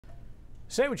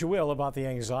Say what you will about the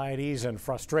anxieties and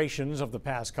frustrations of the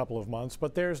past couple of months,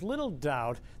 but there's little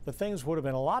doubt that things would have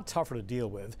been a lot tougher to deal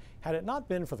with had it not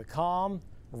been for the calm,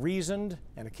 reasoned,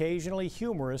 and occasionally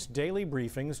humorous daily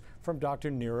briefings from Dr.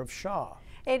 Nirav Shah.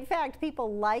 In fact,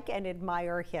 people like and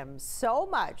admire him so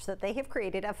much that they have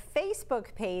created a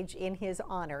Facebook page in his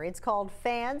honor. It's called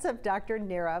Fans of Dr.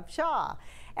 Nirav Shah.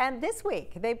 And this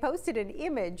week, they posted an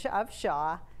image of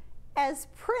Shah as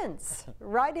Prince,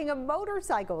 riding a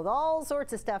motorcycle with all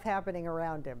sorts of stuff happening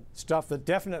around him. Stuff that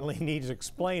definitely needs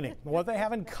explaining. What they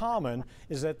have in common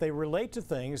is that they relate to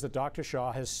things that Dr.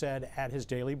 Shah has said at his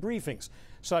daily briefings,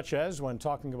 such as when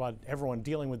talking about everyone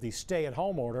dealing with the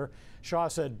stay-at-home order, Shah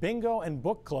said bingo and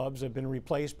book clubs have been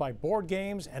replaced by board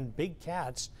games and big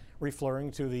cats,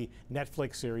 referring to the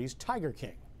Netflix series Tiger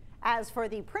King. As for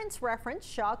the Prince reference,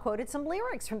 Shah quoted some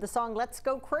lyrics from the song Let's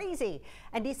Go Crazy.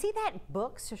 And do you see that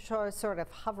book sort of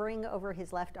hovering over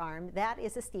his left arm? That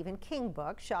is a Stephen King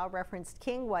book. Shah referenced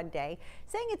King one day,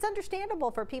 saying it's understandable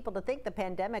for people to think the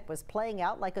pandemic was playing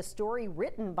out like a story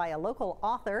written by a local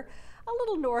author a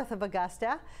little north of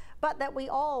Augusta, but that we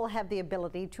all have the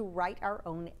ability to write our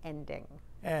own ending.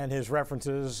 And his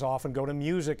references often go to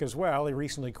music as well. He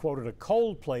recently quoted a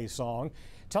Coldplay song,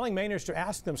 telling Mainers to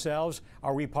ask themselves,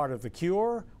 are we part of the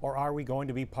cure or are we going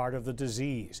to be part of the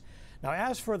disease? Now,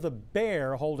 as for the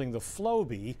bear holding the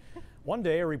Flowbee, one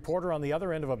day a reporter on the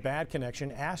other end of a bad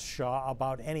connection asked Shah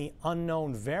about any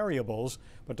unknown variables,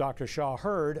 but Dr. Shah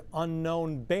heard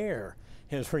unknown bear.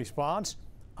 His response,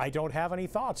 I don't have any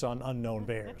thoughts on unknown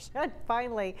bears. And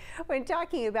finally, when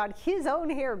talking about his own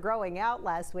hair growing out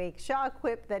last week, Shah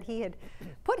quipped that he had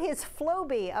put his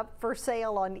Flowbee up for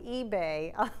sale on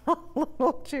eBay a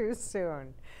little too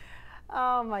soon.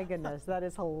 Oh my goodness, that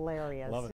is hilarious. Love it.